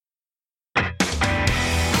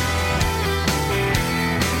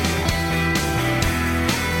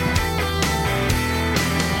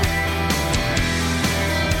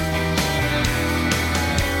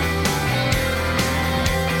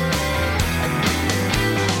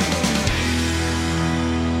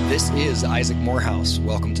This is Isaac Morehouse.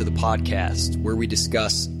 Welcome to the podcast where we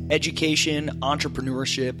discuss education,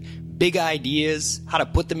 entrepreneurship, big ideas, how to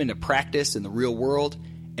put them into practice in the real world,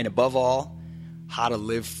 and above all, how to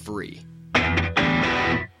live free.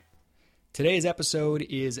 Today's episode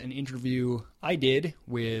is an interview I did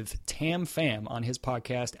with Tam Pham on his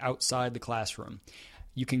podcast, Outside the Classroom.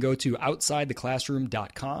 You can go to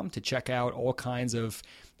OutsideTheClassroom.com to check out all kinds of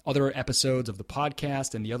other episodes of the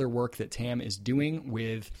podcast and the other work that Tam is doing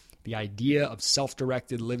with the idea of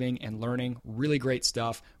self-directed living and learning. Really great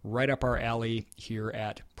stuff, right up our alley here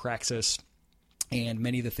at Praxis and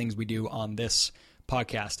many of the things we do on this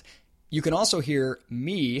podcast. You can also hear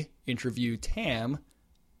me interview Tam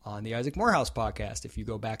on the Isaac Morehouse podcast. If you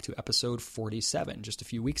go back to episode 47, just a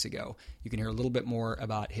few weeks ago, you can hear a little bit more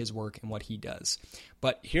about his work and what he does.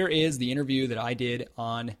 But here is the interview that I did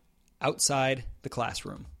on Outside the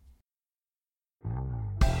Classroom.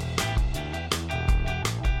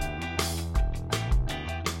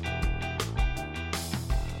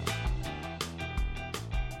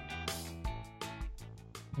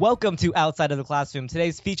 Welcome to Outside of the Classroom.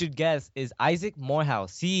 Today's featured guest is Isaac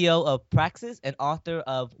Morehouse, CEO of Praxis and author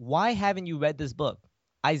of Why Haven't You Read This Book?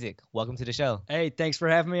 Isaac, welcome to the show. Hey, thanks for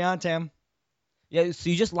having me on, Tam. Yeah, so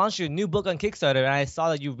you just launched your new book on Kickstarter, and I saw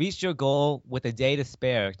that you reached your goal with a day to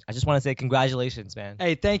spare. I just want to say congratulations, man.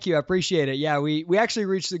 Hey, thank you. I appreciate it. Yeah, we actually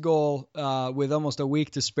reached the goal with almost a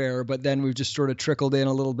week to spare, but then we've just sort of trickled in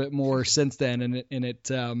a little bit more since then, and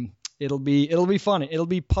it'll be fun. It'll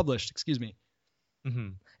be published. Excuse me. Mm-hmm.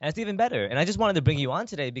 And it's even better. And I just wanted to bring you on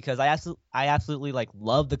today because I absolutely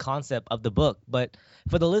love the concept of the book. But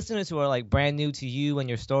for the listeners who are brand new to you and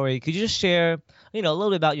your story, could you just share, a little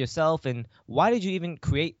bit about yourself and why did you even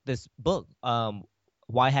create this book?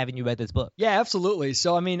 Why haven't you read this book? Yeah, absolutely.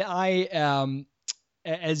 So, I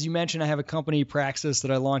as you mentioned, I have a company, Praxis,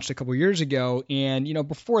 that I launched a couple years ago. And,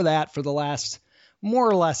 before that, for the last more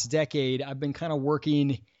or less decade, I've been kind of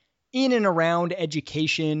working in and around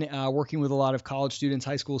education, working with a lot of college students,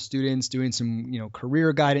 high school students, doing some,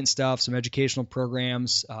 career guidance stuff, some educational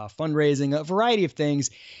programs, fundraising, a variety of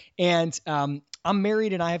things. And I'm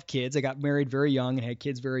married and I have kids. I got married very young and had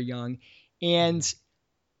kids very young. And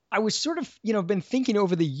I was sort of, been thinking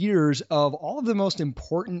over the years of all of the most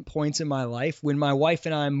important points in my life when my wife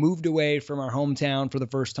and I moved away from our hometown for the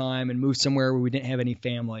first time and moved somewhere where we didn't have any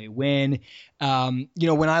family. When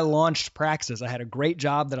I launched Praxis, I had a great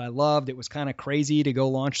job that I loved. It was kind of crazy to go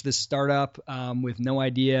launch this startup with no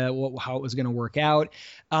idea how it was going to work out.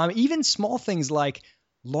 Even small things like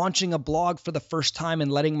launching a blog for the first time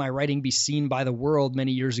and letting my writing be seen by the world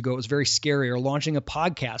many years ago. It was very scary. Or launching a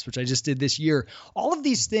podcast, which I just did this year. All of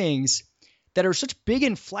these things that are such big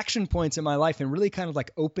inflection points in my life and really kind of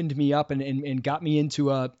opened me up and got me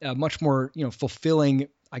into a much more, fulfilling,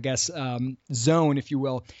 I guess, zone, if you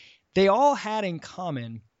will. They all had in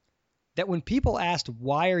common that when people asked,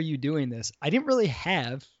 why are you doing this? I didn't really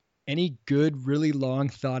have any good, really long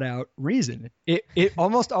thought out reason. It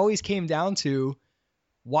almost always came down to,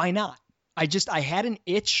 why not? I had an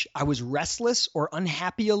itch. I was restless or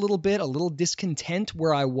unhappy a little bit, a little discontent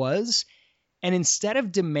where I was. And instead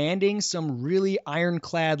of demanding some really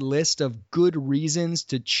ironclad list of good reasons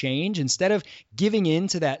to change, instead of giving in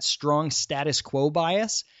to that strong status quo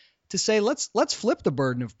bias, to say, let's flip the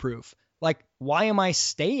burden of proof. Why am I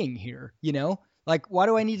staying here? Why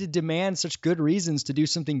do I need to demand such good reasons to do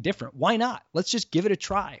something different? Why not? Let's just give it a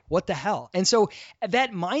try. What the hell? And so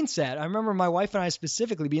that mindset, I remember my wife and I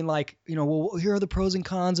specifically being well, here are the pros and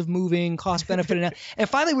cons of moving, cost benefit. And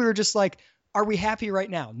finally we were just are we happy right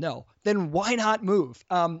now? No. Then why not move?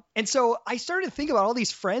 And so I started to think about all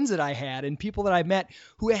these friends that I had and people that I met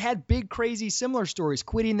who had big, crazy, similar stories,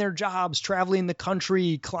 quitting their jobs, traveling the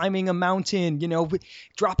country, climbing a mountain,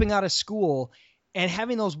 dropping out of school, and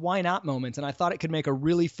having those why not moments. And I thought it could make a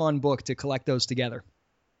really fun book to collect those together.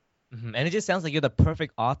 Mm-hmm. And it just sounds like you're the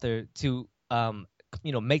perfect author to,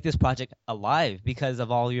 make this project alive because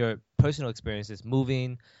of all your personal experiences,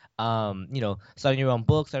 moving, starting your own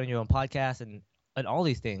book, starting your own podcast, and all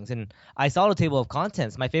these things. And I saw the table of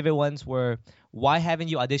contents. My favorite ones were, why haven't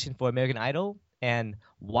you auditioned for American Idol? And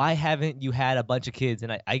why haven't you had a bunch of kids?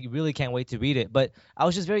 And I really can't wait to read it. But I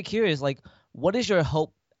was just very curious, what is your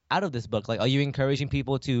hope out of this book? Are you encouraging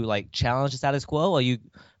people to challenge the status quo? Or you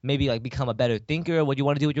maybe become a better thinker? What do you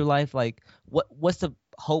want to do with your life? What's the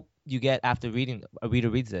hope you get after a reader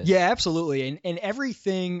reads this? Yeah, absolutely. And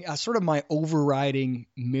everything, sort of my overriding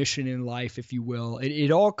mission in life, if you will,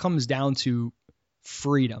 it all comes down to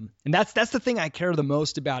freedom. And that's the thing I care the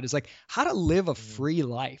most about, is how to live a free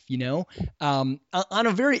life, on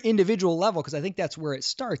a very individual level, because I think that's where it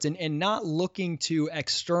starts, and not looking to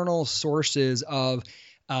external sources of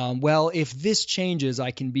Well, if this changes,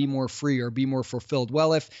 I can be more free or be more fulfilled.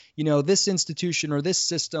 Well, if, this institution or this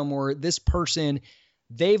system or this person,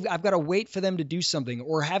 I've got to wait for them to do something,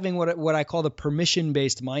 or having what I call the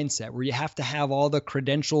permission-based mindset, where you have to have all the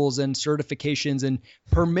credentials and certifications and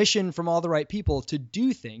permission from all the right people to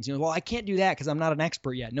do things. Well, I can't do that because I'm not an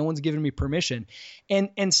expert yet. No one's given me permission.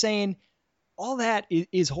 And saying all that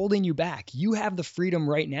is holding you back. You have the freedom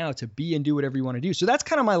right now to be and do whatever you want to do. So that's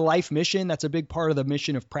kind of my life mission. That's a big part of the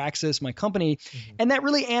mission of Praxis, my company. Mm-hmm. And that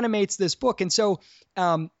really animates this book. And so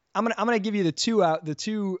I'm gonna give you the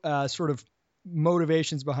two sort of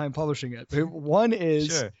motivations behind publishing it. One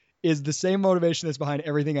is the same motivation that's behind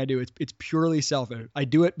everything I do. It's purely selfish. I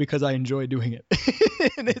do it because I enjoy doing it.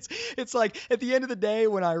 And it's like at the end of the day,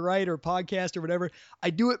 when I write or podcast or whatever,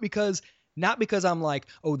 I do it not because I'm like,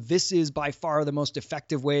 oh, this is by far the most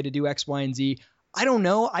effective way to do X, Y, and Z. I don't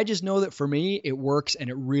know. I just know that for me, it works and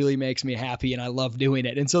it really makes me happy and I love doing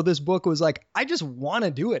it. And so this book was like, I just want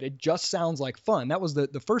to do it. It just sounds like fun. That was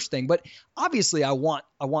the first thing. But obviously I want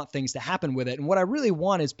things to happen with it. And what I really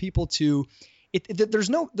want is people to, there's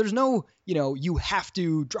no, you have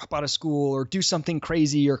to drop out of school or do something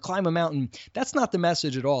crazy or climb a mountain. That's not the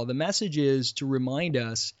message at all. The message is to remind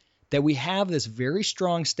us that we have this very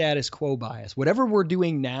strong status quo bias. Whatever we're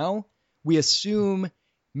doing now, we assume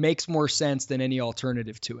makes more sense than any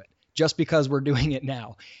alternative to it, just because we're doing it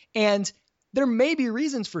now. And there may be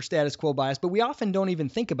reasons for status quo bias, but we often don't even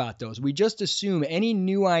think about those. We just assume any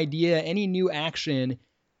new idea, any new action,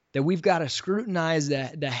 that we've got to scrutinize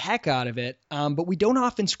the heck out of it. But we don't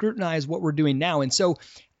often scrutinize what we're doing now. And so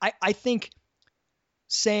I think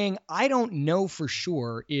saying, I don't know for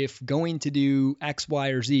sure if going to do X, Y,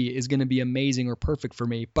 or Z is going to be amazing or perfect for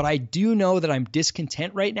me, but I do know that I'm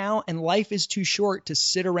discontent right now, and life is too short to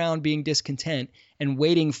sit around being discontent and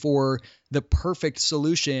waiting for the perfect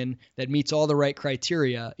solution that meets all the right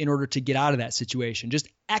criteria in order to get out of that situation. Just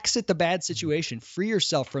exit the bad situation, free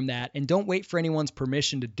yourself from that, and don't wait for anyone's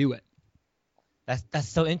permission to do it. That's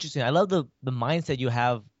so interesting. I love the mindset you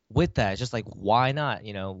have with that. It's just like, why not?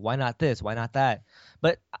 Why not this? Why not that?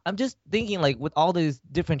 But I'm just thinking, like, with all these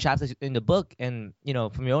different chapters in the book and,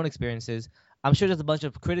 from your own experiences, I'm sure there's a bunch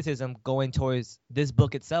of criticism going towards this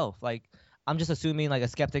book itself. Like, I'm just assuming, like, a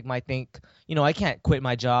skeptic might think, I can't quit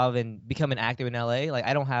my job and become an actor in LA. Like,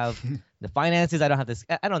 I don't have the finances. I don't have this.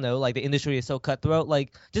 I don't know. Like, the industry is so cutthroat.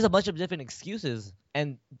 Like, just a bunch of different excuses.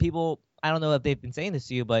 And people, I don't know if they've been saying this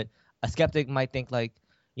to you, but a skeptic might think, like,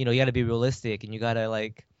 you got to be realistic and you got to,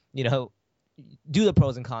 like, do the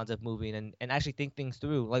pros and cons of moving and actually think things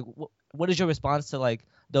through. Like, what is your response to, like,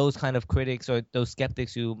 those kind of critics or those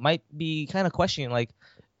skeptics who might be kind of questioning, like,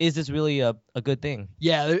 is this really a good thing?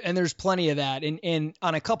 Yeah, and there's plenty of that. And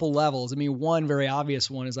on a couple levels. I mean, one very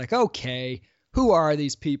obvious one is like, okay, who are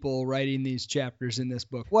these people writing these chapters in this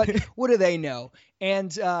book? What do they know?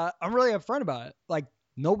 And I'm really upfront about it. Like,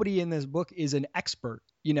 nobody in this book is an expert.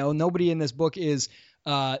 Nobody in this book is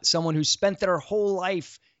someone who spent their whole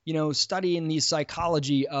life studying the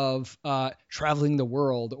psychology of traveling the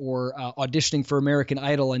world or auditioning for American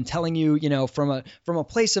Idol and telling you, from a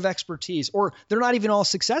place of expertise. Or they're not even all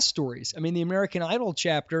success stories. I mean, the American Idol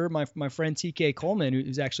chapter, my friend TK Coleman,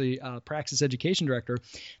 who's actually Praxis Education Director,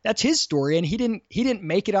 that's his story, and he didn't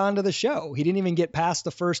make it onto the show. He didn't even get past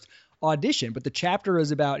the first audition, but the chapter is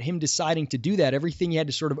about him deciding to do that, everything he had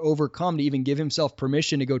to sort of overcome to even give himself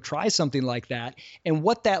permission to go try something like that, and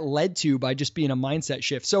what that led to by just being a mindset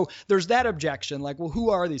shift. So there's that objection, like, well, who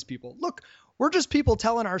are these people? Look, we're just people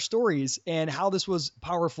telling our stories and how this was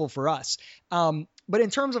powerful for us. But in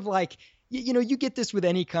terms of, like, you get this with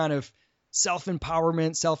any kind of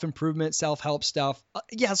self-empowerment, self-improvement, self-help stuff.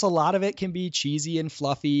 Yes, a lot of it can be cheesy and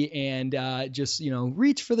fluffy and just,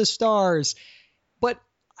 reach for the stars. But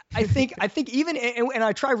I think even, and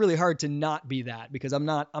I try really hard to not be that, because I'm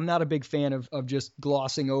not a big fan of just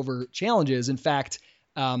glossing over challenges. In fact,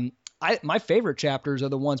 my favorite chapters are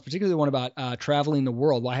the ones, particularly the one about traveling the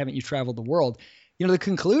world. Why haven't you traveled the world? The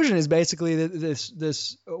conclusion is basically that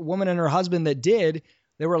this woman and her husband they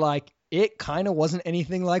were like, it kind of wasn't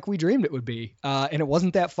anything like we dreamed it would be. And it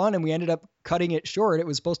wasn't that fun. And we ended up cutting it short. It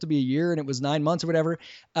was supposed to be a year and it was 9 months or whatever.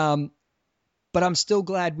 But I'm still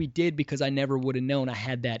glad we did, because I never would have known I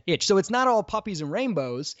had that itch. So it's not all puppies and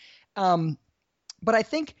rainbows. But I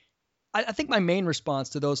think my main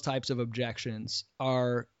response to those types of objections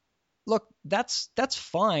are, look, that's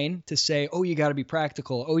fine to say, oh, you got to be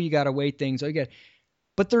practical. Oh, you got to weigh things.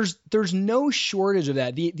 But there's no shortage of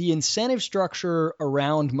that. The incentive structure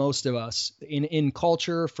around most of us in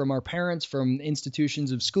culture, from our parents, from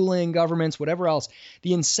institutions of schooling, governments, whatever else,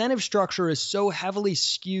 the incentive structure is so heavily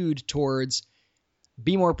skewed towards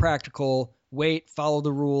be more practical, wait, follow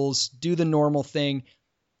the rules, do the normal thing.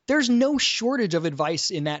 There's no shortage of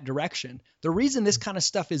advice in that direction. The reason this kind of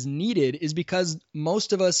stuff is needed is because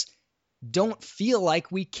most of us don't feel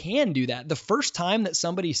like we can do that. The first time that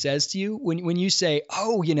somebody says to you, when you say,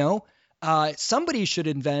 oh, somebody should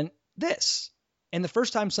invent this. And the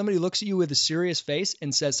first time somebody looks at you with a serious face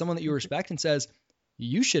and says, someone that you respect and says,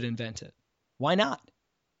 you should invent it. Why not?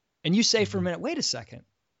 And you say for a minute, wait a second.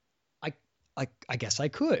 I guess I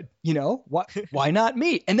could, why not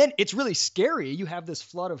me? And then it's really scary. You have this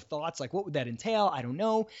flood of thoughts like, what would that entail? I don't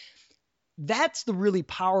know. That's the really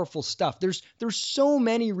powerful stuff. There's so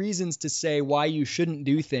many reasons to say why you shouldn't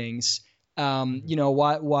do things.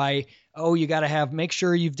 Why, you got to make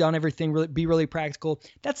sure you've done everything, be really practical.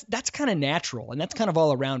 That's kind of natural, and that's kind of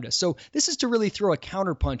all around us. So this is to really throw a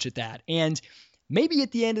counterpunch at that. And maybe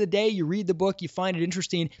at the end of the day, you read the book, you find it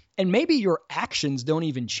interesting, and maybe your actions don't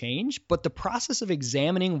even change, but the process of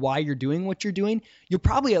examining why you're doing what you're doing, you'll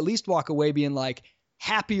probably at least walk away being like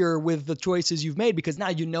happier with the choices you've made, because now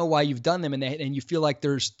you know why you've done them, and you feel like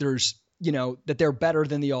there's that they're better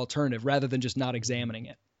than the alternative rather than just not examining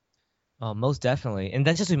it. Oh, most definitely. And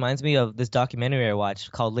that just reminds me of this documentary I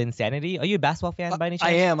watched called Linsanity. Are you a basketball fan by any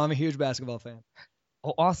chance? I am. I'm a huge basketball fan.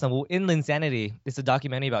 Oh, awesome. Well, in Linsanity, it's a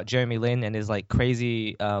documentary about Jeremy Lin and his like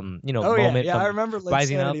crazy, moment. Yeah, I remember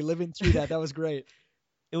Linsanity, living through that. That was great.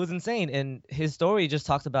 It was insane. And his story just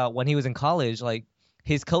talks about when he was in college, like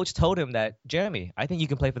his coach told him that, Jeremy, I think you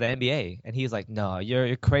can play for the NBA. And he's like, no,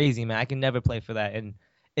 you're crazy, man. I can never play for that. And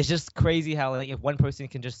it's just crazy how like if one person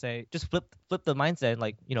can just flip the mindset,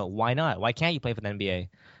 like, why not? Why can't you play for the NBA?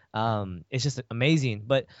 It's just amazing.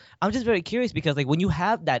 But I'm just very curious because like when you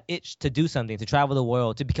have that itch to do something, to travel the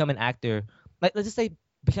world, to become an actor, like let's just say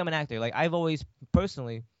become an actor. Like I've always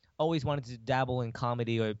personally wanted to dabble in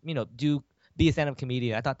comedy or, be a stand-up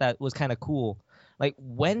comedian. I thought that was kind of cool. Like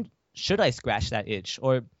when should I scratch that itch?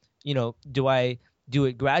 Or, do I do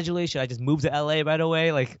it gradually? Should I just move to LA right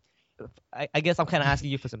away? Like I guess I'm kind of asking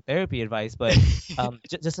you for some therapy advice, but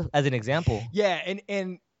just as an example. Yeah,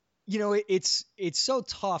 and it's so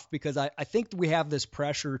tough because I think we have this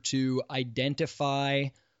pressure to identify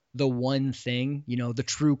the one thing, the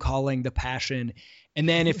true calling, the passion. And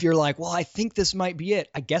then if you're like, well, I think this might be it,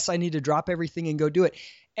 I guess I need to drop everything and go do it.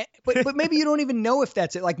 But maybe you don't even know if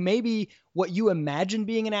that's it. Like maybe what you imagine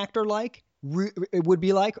being an actor like, it would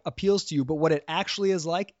be like, appeals to you, but what it actually is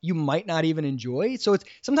like, you might not even enjoy. So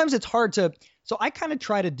sometimes it's hard to, so I kind of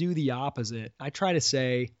try to do the opposite. I try to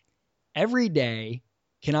say every day,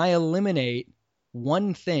 can I eliminate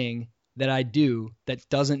one thing that I do that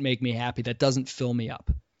doesn't make me happy, that doesn't fill me up?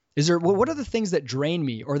 What are the things that drain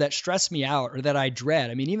me or that stress me out or that I dread?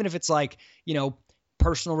 I mean, even if it's like,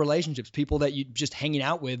 personal relationships, people that you just hanging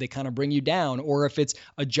out with, they kind of bring you down, or if it's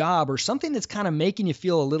a job or something that's kind of making you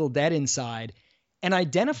feel a little dead inside, and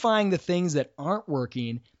identifying the things that aren't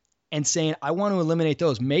working and saying, I want to eliminate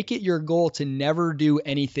those. Make it your goal to never do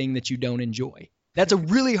anything that you don't enjoy. That's a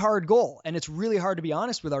really hard goal, and it's really hard to be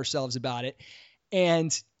honest with ourselves about it.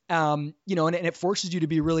 And and it forces you to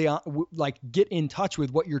be really like get in touch with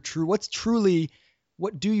what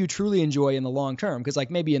do you truly enjoy in the long term? Because like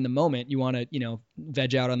maybe in the moment you want to,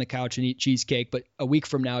 veg out on the couch and eat cheesecake, but a week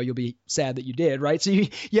from now you'll be sad that you did, right? So you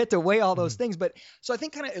have to weigh all those things. But so I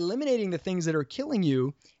think kind of eliminating the things that are killing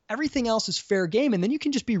you, everything else is fair game. And then you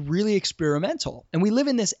can just be really experimental. And we live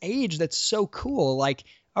in this age that's so cool. Like,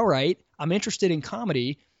 all right, I'm interested in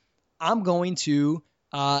comedy. I'm going to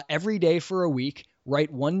every day for a week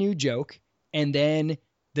write one new joke, and then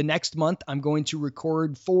the next month, I'm going to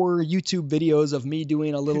record 4 YouTube videos of me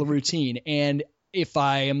doing a little routine. And if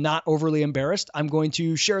I am not overly embarrassed, I'm going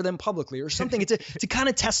to share them publicly or something to kind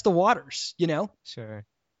of test the waters, Sure.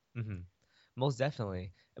 Mm-hmm. Most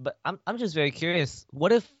definitely. But I'm just very curious.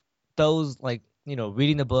 What if those like,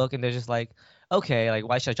 reading the book and they're just like, okay, like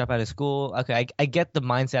why should I drop out of school? Okay, I get the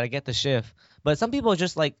mindset, I get the shift. But some people are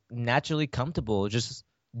just like naturally comfortable just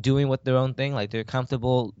doing what their own thing. Like they're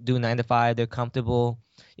comfortable doing 9 to 5. They're comfortable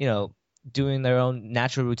doing their own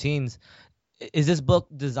natural routines. Is this book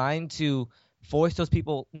designed to force those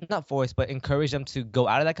people, not force, but encourage them to go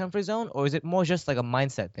out of that comfort zone? Or is it more just like a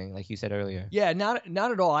mindset thing, like you said earlier? Yeah, not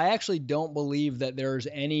at all. I actually don't believe that there's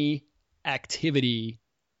any activity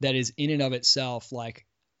that is in and of itself like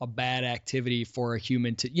a bad activity for a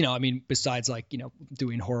human to, besides like,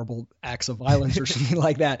 doing horrible acts of violence or something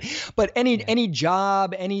like that. But any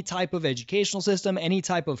job, any type of educational system, any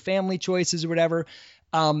type of family choices or whatever,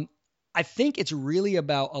 I think it's really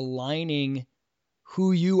about aligning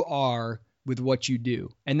who you are with what you do.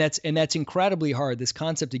 And that's incredibly hard. This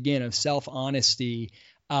concept again of self-honesty.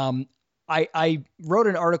 I wrote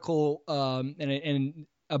an article, and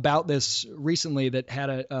about this recently that had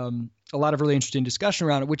a lot of really interesting discussion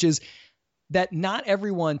around it, which is that not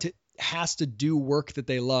everyone has to do work that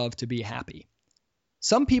they love to be happy.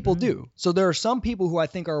 Some people do. So there are some people who I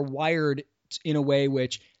think are wired in a way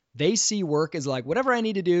which they see work as like whatever I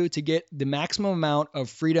need to do to get the maximum amount of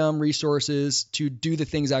freedom, resources to do the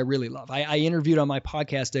things I really love. I interviewed on my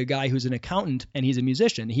podcast a guy who's an accountant and he's a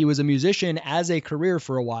musician. He was a musician as a career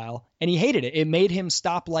for a while and he hated it. It made him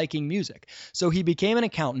stop liking music. So he became an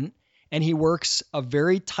accountant and he works a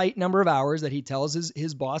very tight number of hours that he tells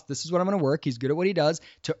his boss, this is what I'm going to work. He's good at what he does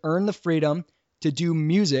to earn the freedom to do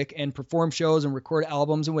music and perform shows and record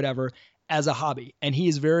albums and whatever as a hobby. And he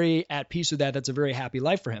is very at peace with that. That's a very happy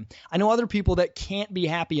life for him. I know other people that can't be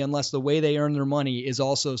happy unless the way they earn their money is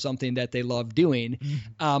also something that they love doing.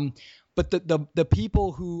 But the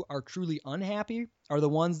people who are truly unhappy are the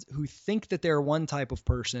ones who think that they're one type of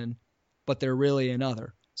person, but they're really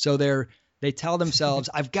another. So they tell themselves,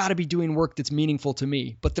 I've got to be doing work that's meaningful to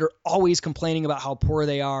me, but they're always complaining about how poor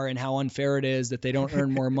they are and how unfair it is that they don't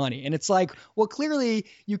earn more money. And it's like, well, clearly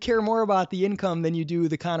you care more about the income than you do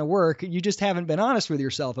the kind of work. You just haven't been honest with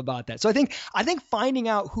yourself about that. So I think finding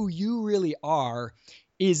out who you really are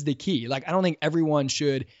is the key. Like, I don't think everyone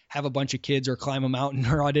should have a bunch of kids or climb a mountain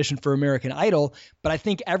or audition for American Idol, but I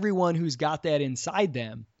think everyone who's got that inside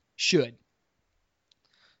them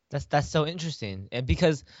That's so interesting, and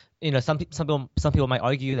because some people might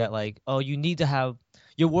argue that like, oh, you need to have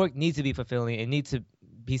your work needs to be fulfilling, it needs to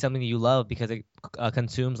be something that you love because it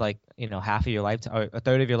consumes like half of your lifetime or a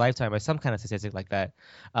third of your lifetime or some kind of statistic like that.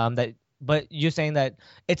 But you're saying that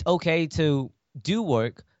it's okay to do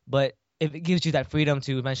work, but if it gives you that freedom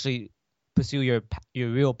to eventually pursue your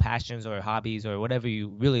real passions or hobbies or whatever you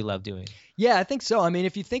really love doing. Yeah, I think so. I mean,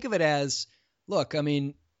 if you think of it as, look, I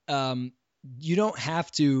mean. You don't have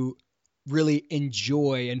to really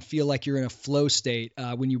enjoy and feel like you're in a flow state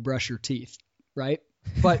when you brush your teeth, right?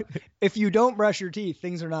 But if you don't brush your teeth,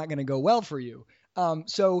 things are not going to go well for you.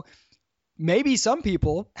 So maybe some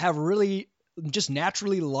people have really just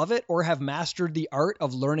naturally love it or have mastered the art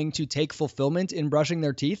of learning to take fulfillment in brushing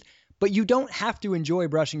their teeth. But you don't have to enjoy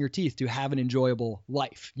brushing your teeth to have an enjoyable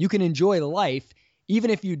life. You can enjoy life even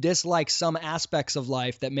if you dislike some aspects of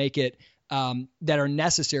life that make it that are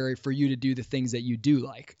necessary for you to do the things that you do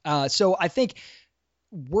like. So I think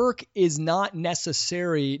work is not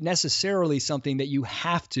necessarily something that you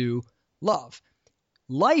have to love.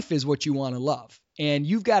 Life is what you want to love, and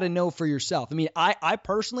you've got to know for yourself. I mean, I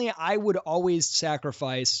personally, I would always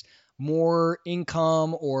sacrifice more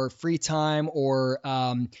income or free time or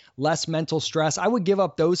less mental stress. I would give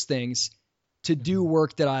up those things to do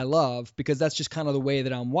work that I love because that's just kind of the way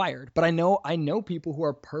that I'm wired. But I know people who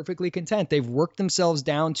are perfectly content. They've worked themselves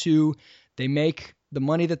down to, they make the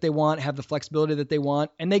money that they want, have the flexibility that they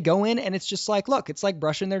want, and they go in and it's just like, look, it's like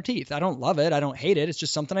brushing their teeth. I don't love it. I don't hate it. It's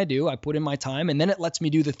just something I do. I put in my time and then it lets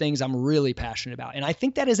me do the things I'm really passionate about. And I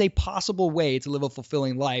think that is a possible way to live a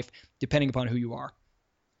fulfilling life depending upon who you are.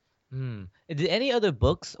 Did any other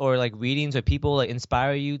books or like readings or people like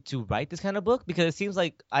inspire you to write this kind of book? Because it seems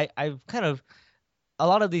like I've kind of a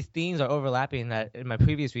lot of these themes are overlapping that in my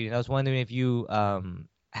previous reading. I was wondering if you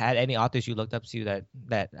had any authors you looked up to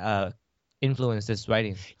that influenced this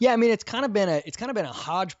writing. Yeah, I mean it's kind of been a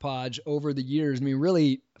hodgepodge over the years. I mean,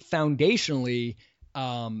 really foundationally,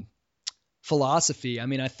 philosophy. I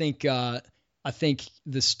mean, I think the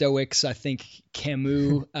Stoics. I think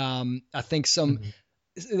Camus. I think some.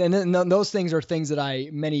 And then those things are things that I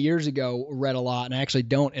many years ago read a lot, and I actually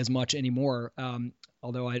don't as much anymore.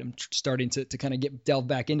 Although I'm starting to kind of delve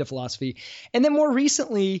back into philosophy. And then more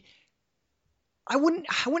recently, I wouldn't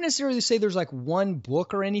necessarily say there's like one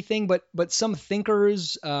book or anything, but some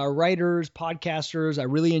thinkers, writers, podcasters. I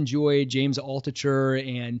really enjoy James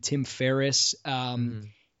Altucher and Tim Ferriss.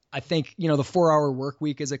 I think, the 4-Hour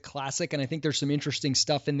Workweek is a classic, and I think there's some interesting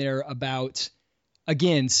stuff in there about,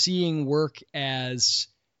 again, seeing work as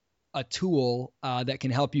a tool that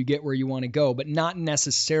can help you get where you want to go, but not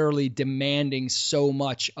necessarily demanding so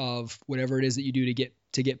much of whatever it is that you do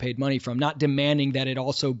to get paid money from. Not demanding that it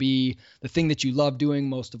also be the thing that you love doing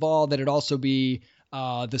most of all, that it also be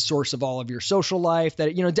the source of all of your social life.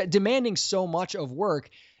 That demanding so much of work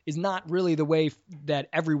is not really the way that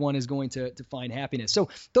everyone is going to find happiness. So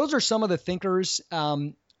those are some of the thinkers.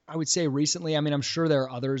 I would say recently. I mean, I'm sure there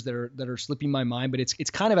are others that are slipping my mind, but it's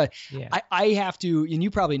kind of I have to, and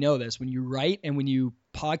you probably know this, when you write and when you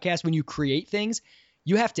podcast, when you create things,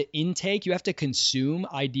 you have to consume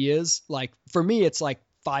ideas. Like for me, it's like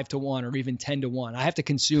 5-to-1 or even 10-to-1. I have to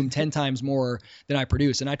consume 10 times more than I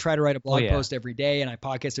produce. And I try to write a blog post every day and I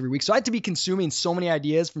podcast every week. So I have to be consuming so many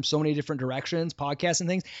ideas from so many different directions, podcasts and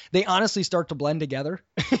things. They honestly start to blend together.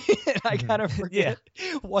 And I kind of forget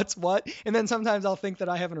what's what. And then sometimes I'll think that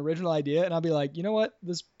I have an original idea and I'll be like, you know what?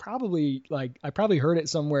 This probably I probably heard it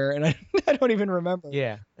somewhere and I don't even remember.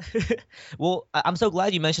 Yeah. Well, I'm so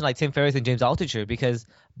glad you mentioned like Tim Ferriss and James Altucher, because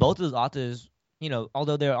both of those authors,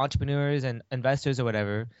 although they're entrepreneurs and investors or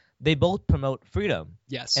whatever, they both promote freedom.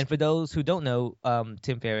 Yes. And for those who don't know,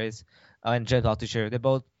 Tim Ferriss and James Altucher, they're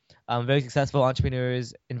both very successful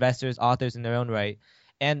entrepreneurs, investors, authors in their own right.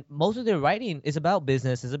 And most of their writing is about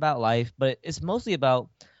business, is about life, but it's mostly about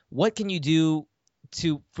what can you do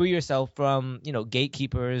to free yourself from,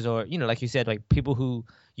 gatekeepers or, like you said, like people who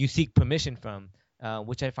you seek permission from,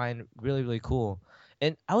 which I find really, really cool.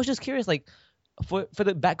 And I was just curious, like,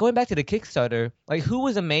 going back to the Kickstarter, like who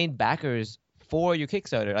was the main backers for your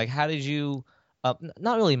Kickstarter? Like how did you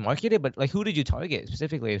not really market it, but like who did you target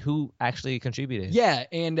specifically? Who actually contributed? Yeah,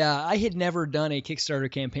 and I had never done a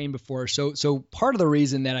Kickstarter campaign before, so part of the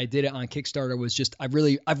reason that I did it on Kickstarter was just I've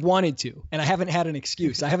wanted to, and I haven't had an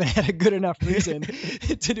excuse. I haven't had a good enough reason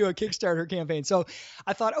to do a Kickstarter campaign. So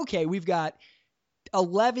I thought, okay, we've got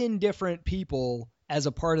 11 different people as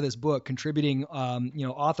a part of this book contributing,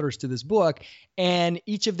 authors to this book, and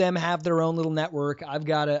each of them have their own little network. I've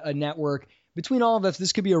got a network. Between all of us,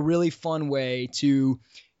 this could be a really fun way to,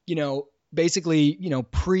 basically,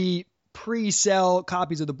 pre-sell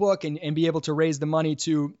copies of the book and be able to raise the money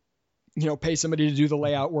to, pay somebody to do the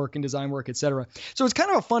layout work and design work, et cetera. So it's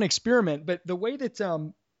kind of a fun experiment, but the way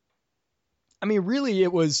that, really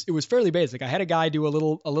it was fairly basic. I had a guy do a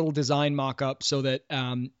little design mock-up so that,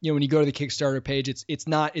 when you go to the Kickstarter page,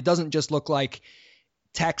 it doesn't just look like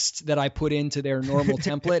text that I put into their normal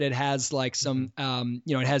template. It has like some,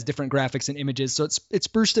 it has different graphics and images. So it's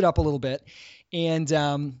spruced it up a little bit. And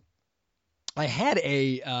I had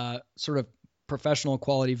a sort of professional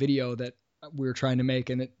quality video that we were trying to make,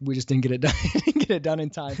 and we just didn't get it done in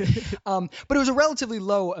time. But it was a relatively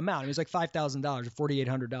low amount. It was like $5,000, a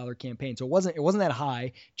 $4,800 campaign. So it wasn't that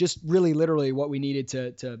high, just really literally what we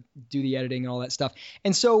needed to do the editing and all that stuff.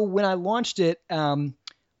 And so when I launched it,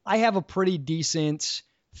 I have a pretty decent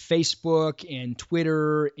Facebook and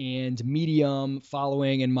Twitter and Medium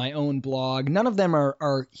following and my own blog. None of them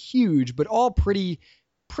are huge, but all pretty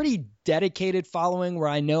dedicated following where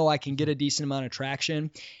I know I can get a decent amount of traction.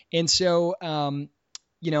 And so,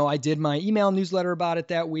 I did my email newsletter about it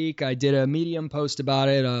that week. I did a Medium post about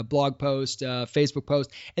it, a blog post, a Facebook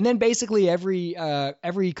post. And then basically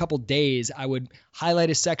every couple days I would highlight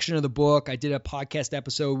a section of the book. I did a podcast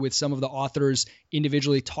episode with some of the authors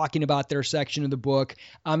individually talking about their section of the book.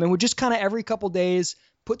 And would just kind of every couple days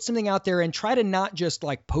put something out there and try to not just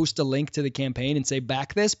like post a link to the campaign and say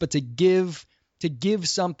back this, but to give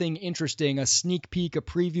something interesting, a sneak peek, a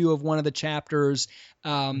preview of one of the chapters,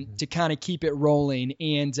 to kind of keep it rolling.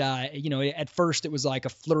 And, at first it was like a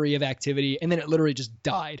flurry of activity, and then it literally just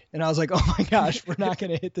died. And I was like, oh my gosh, we're not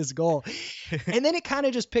going to hit this goal. And then it kind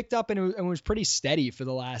of just picked up and it was pretty steady for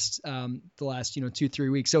the last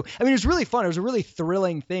 2-3 weeks. So, it was really fun. It was a really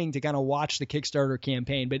thrilling thing to kind of watch the Kickstarter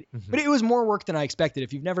campaign, but it was more work than I expected.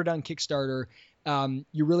 If you've never done Kickstarter,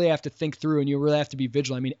 you really have to think through and you really have to be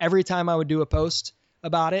vigilant. Every time I would do a post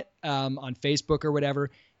about it on Facebook or whatever,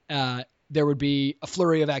 there would be a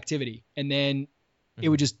flurry of activity, and then it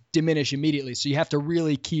would just diminish immediately. So you have to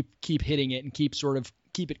really keep hitting it and keep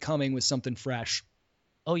it coming with something fresh.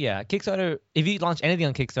 Oh yeah, Kickstarter. If you launch anything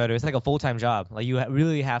on Kickstarter, it's like a full-time job. Like you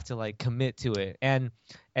really have to like commit to it, and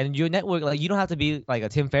your network, like you don't have to be like a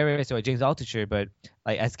Tim Ferriss or a James Altucher, but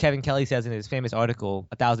like as Kevin Kelly says in his famous article,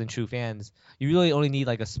 1,000 True Fans, you really only need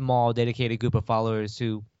like a small dedicated group of followers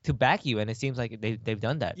to back you, and it seems like they've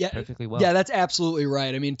done that perfectly well. Yeah, that's absolutely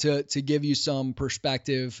right. To give you some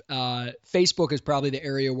perspective, Facebook is probably the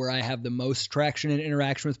area where I have the most traction and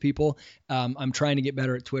interaction with people. I'm trying to get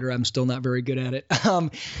better at Twitter. I'm still not very good at it.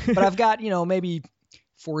 But I've got, maybe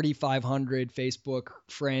 4,500 Facebook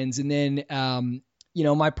friends. And then,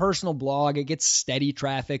 my personal blog, it gets steady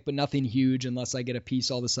traffic, but nothing huge unless I get a piece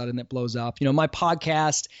all of a sudden that blows up. My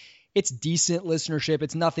podcast, it's decent listenership.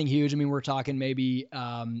 It's nothing huge. We're talking maybe,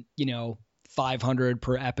 500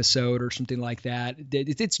 per episode or something like that.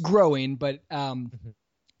 It's growing, but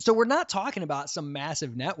so we're not talking about some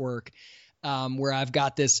massive network where I've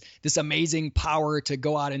got this amazing power to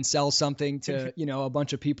go out and sell something to, a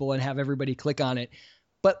bunch of people and have everybody click on it.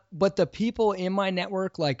 But the people in my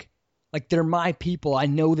network, like they're my people. I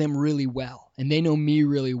know them really well and they know me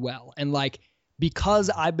really well. And like because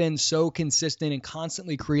I've been so consistent and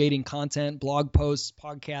constantly creating content, blog posts,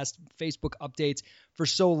 podcasts, Facebook updates for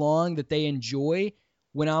so long that they enjoy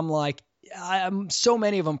when I'm like, so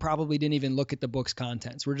many of them probably didn't even look at the book's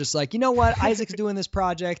contents. We're just like, you know what? Isaac's doing this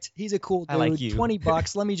project. He's a cool dude. I like you.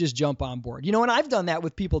 $20. Let me just jump on board. You know, and I've done that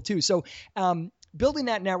with people too. So building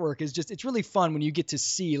that network is it's really fun when you get to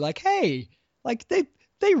see like, hey, like they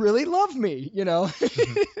really love me, you know?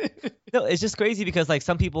 No, it's just crazy because like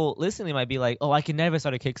some people listening might be like, oh, I can never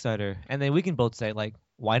start a Kickstarter. And then we can both say like,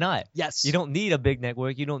 why not? Yes. You don't need a big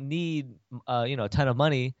network. You don't need, a ton of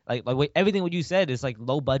money. Like everything what you said is like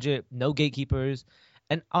low budget, no gatekeepers.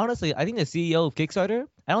 And honestly, I think the CEO of Kickstarter,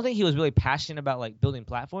 I don't think he was really passionate about like building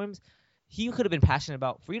platforms. He could have been passionate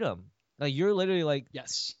about freedom. Like you're literally like,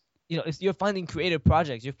 yes, you're funding creative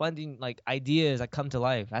projects. You're funding like ideas that come to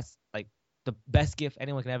life. That's like the best gift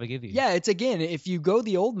anyone can ever give you. Yeah, it's again, if you go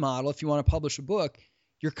the old model, if you want to publish a book,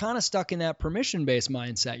 you're kind of stuck in that permission-based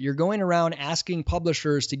mindset. You're going around asking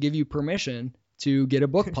publishers to give you permission to get a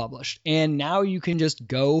book published. And now you can just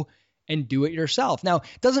go and do it yourself. Now,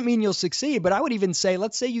 it doesn't mean you'll succeed, but I would even say,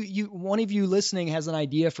 let's say you one of you listening has an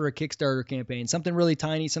idea for a Kickstarter campaign, something really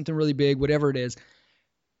tiny, something really big, whatever it is.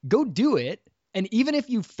 Go do it. And even if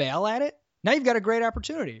you fail at it, now you've got a great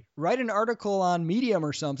opportunity. Write an article on Medium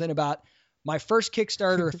or something about my first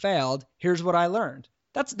Kickstarter failed. Here's what I learned.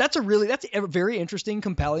 That's a very interesting,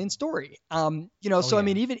 compelling story. So yeah. I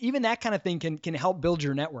mean, even that kind of thing can help build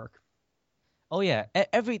your network. Oh yeah,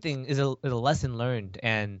 everything is a lesson learned,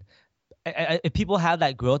 and if people have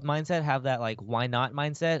that growth mindset, have that like why not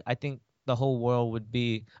mindset, I think the whole world would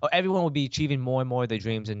be, or everyone would be achieving more and more of their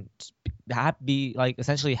dreams and be like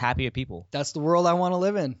essentially happier people. That's the world I want to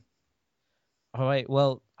live in. All right.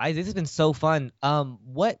 Well, this has been so fun.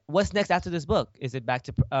 What's next after this book? Is it back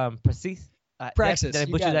to Praxis? Praxis. Did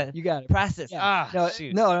I butcher that? You got it. Praxis. Yeah.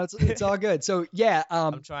 Shoot. No, it's all good. So yeah.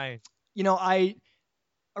 I'm trying.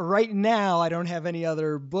 Right now I don't have any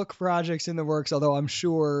other book projects in the works, although I'm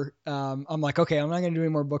sure I'm like, okay, I'm not going to do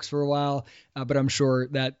any more books for a while, but I'm sure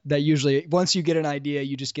that usually once you get an idea,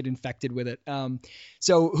 you just get infected with it.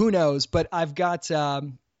 So who knows? But I've got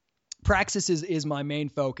Praxis is my main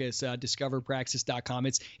focus. Discoverpraxis.com.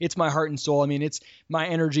 It's my heart and soul. I mean, it's my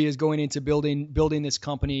energy is going into building this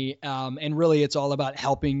company, and really it's all about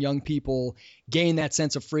helping young people gain that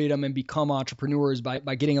sense of freedom and become entrepreneurs by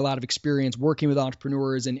getting a lot of experience working with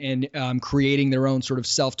entrepreneurs and creating their own sort of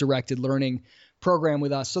self-directed learning program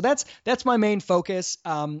with us. So that's my main focus.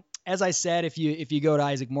 As I said, if you go to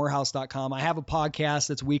isaacmorehouse.com, I have a podcast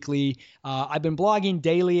that's weekly. I've been blogging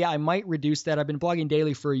daily. I might reduce that. I've been blogging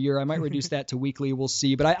daily for a year. I might reduce that to weekly. We'll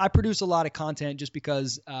see. But I produce a lot of content just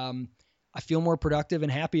because I feel more productive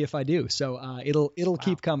and happy if I do. So it'll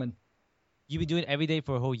keep coming. You've been doing it every day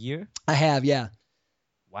for a whole year? I have, yeah.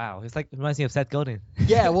 Wow, it reminds me of Seth Godin.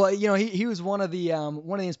 Yeah, well, he was one of the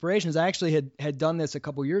inspirations. I actually had done this a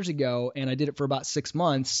couple years ago, and I did it for about 6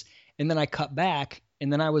 months, and then I cut back.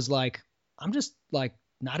 And then I was like, I'm just like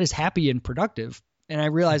not as happy and productive. And I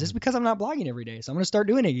realized it's because I'm not blogging every day. So I'm going to start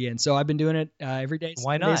doing it again. So I've been doing it every day,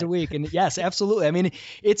 7 days a week. And yes, absolutely. I mean,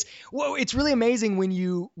 it's really amazing when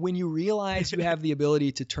you realize you have the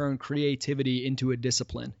ability to turn creativity into a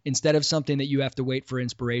discipline instead of something that you have to wait for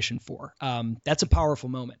inspiration for. That's a powerful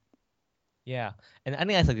moment. Yeah. And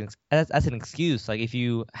I think that's an excuse. Like if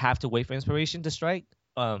you have to wait for inspiration to strike,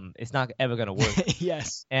 it's not ever going to work.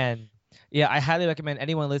 Yes. And yeah, I highly recommend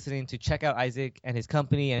anyone listening to check out Isaac and his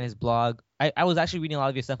company and his blog. I was actually reading a lot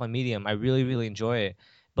of your stuff on Medium. I really, really enjoy it.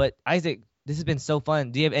 But Isaac, this has been so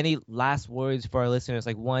fun. Do you have any last words for our listeners?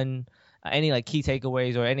 Like any like key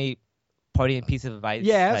takeaways or any parting piece of advice?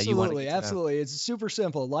 Yeah, absolutely. Absolutely. It's super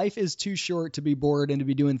simple. Life is too short to be bored and to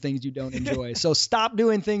be doing things you don't enjoy. So stop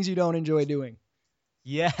doing things you don't enjoy doing.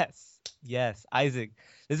 Yes. Isaac,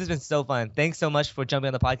 this has been so fun. Thanks so much for jumping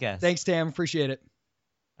on the podcast. Thanks, Tam. Appreciate it.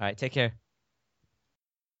 All right. Take care.